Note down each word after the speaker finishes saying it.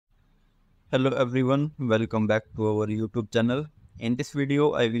Hello everyone, welcome back to our YouTube channel. In this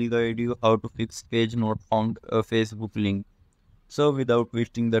video, I will guide you how to fix page not found a Facebook link. So without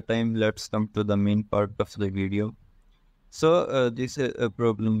wasting the time, let's come to the main part of the video. So this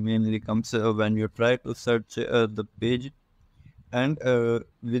problem mainly comes when you try to search the page and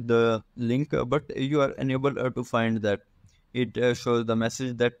with the link, but you are unable to find that. It shows the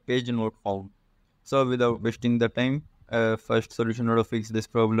message that page not found. So without wasting the time, first solution to fix this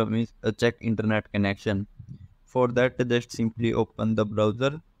problem is check internet connection. For that, just simply open the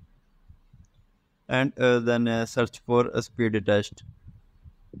browser and then search for a speed test.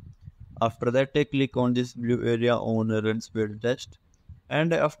 After that, click on this blue area on run speed test.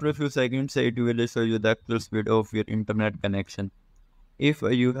 And after a few seconds, it will show you the actual speed of your internet connection. If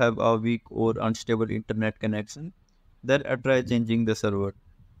you have a weak or unstable internet connection, then try changing the server.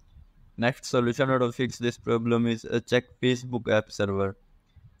 Next solution to fix this problem is check Facebook app server.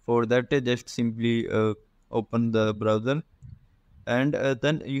 For that, just simply open the browser and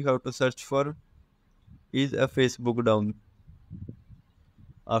then you have to search for is a Facebook down.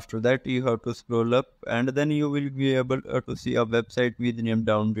 After that, you have to scroll up and then you will be able to see a website with name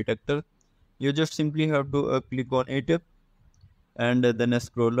down detector. You just simply have to click on it and then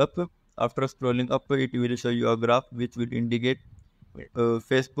scroll up. After scrolling up, it will show you a graph which will indicate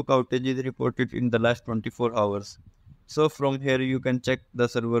Facebook outage is reported in the last 24 hours. So from here you can check the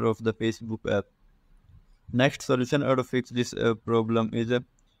server of the Facebook app. Next solution to fix this problem is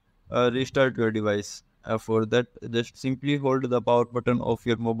restart your device. For that, just simply hold the power button of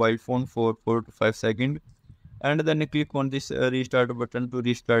your mobile phone for 4 to 5 seconds and then click on this restart button to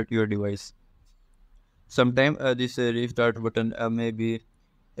restart your device. Sometimes this restart button may be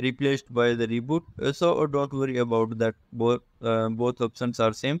replaced by the reboot, so don't worry about that. Both options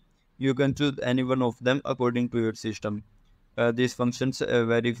are same. You can choose any one of them according to your system. These functions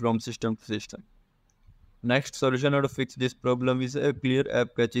vary from system to system. Next solution to fix this problem is clear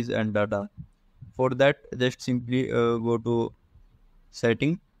app caches and data. For that, just simply go to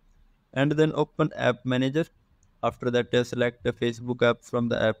setting and then open app manager. After that, select the Facebook app from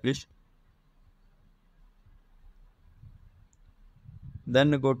the app list.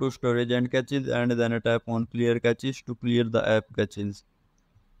 Then go to storage and caches and then tap on clear caches to clear the app caches.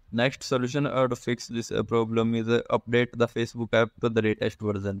 Next solution to fix this problem is update the Facebook app to the latest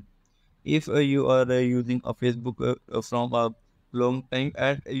version. If you are using a Facebook from a long time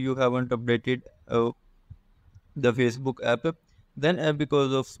and you haven't updated the Facebook app, then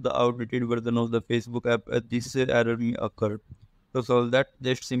because of the outdated version of the Facebook app, this error may occur. To solve that,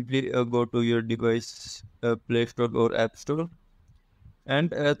 just simply go to your device Play Store or App Store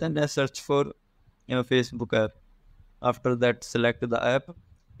and then search for Facebook app. After that, select the app.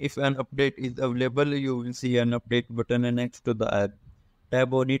 If an update is available, you will see an update button next to the app.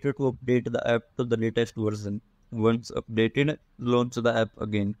 Tap on it to update the app to the latest version. Once updated, launch the app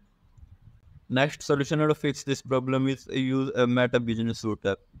again. Next solution to fix this problem is use a Meta Business Suite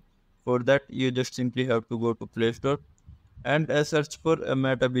app. For that, you just simply have to go to Play Store and search for a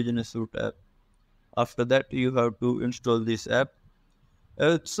Meta Business Suite app. After that, you have to install this app.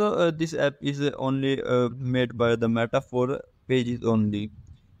 This app is only made by the Meta for pages only.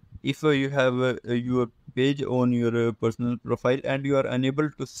 If you have your page on your personal profile and you are unable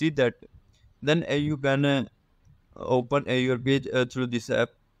to see that, then you can open your page through this app.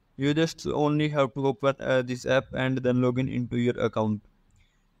 You just only have to open this app and then log in into your account.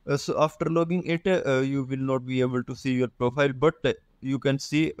 So after logging it, you will not be able to see your profile, but you can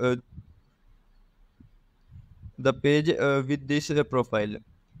see the page with this profile.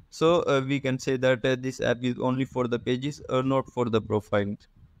 So we can say that this app is only for the pages or not for the profile.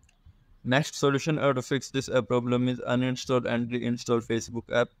 Next solution to fix this problem is uninstall and reinstall Facebook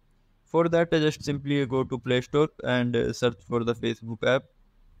app. For that, just simply go to Play Store and search for the Facebook app.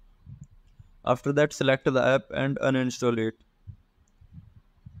 After that, select the app and uninstall it.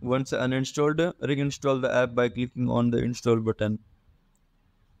 Once uninstalled, reinstall the app by clicking on the install button.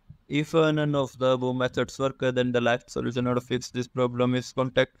 If none of the above methods work, then the last solution to fix this problem is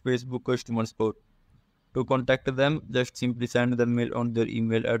contact Facebook customer support. To contact them, just simply send them mail on their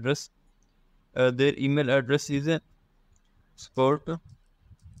email address. Their email address is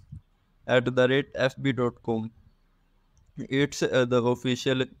support@fb.com. It's the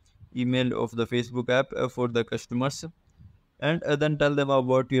official email of the Facebook app for the customers. And then tell them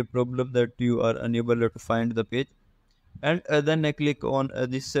about your problem, that you are unable to find the page. And then click on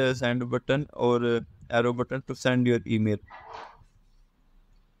this send button or arrow button to send your email.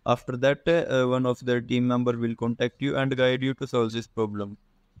 After that, one of their team member will contact you and guide you to solve this problem.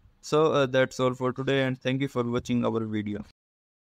 So that's all for today, and thank you for watching our video.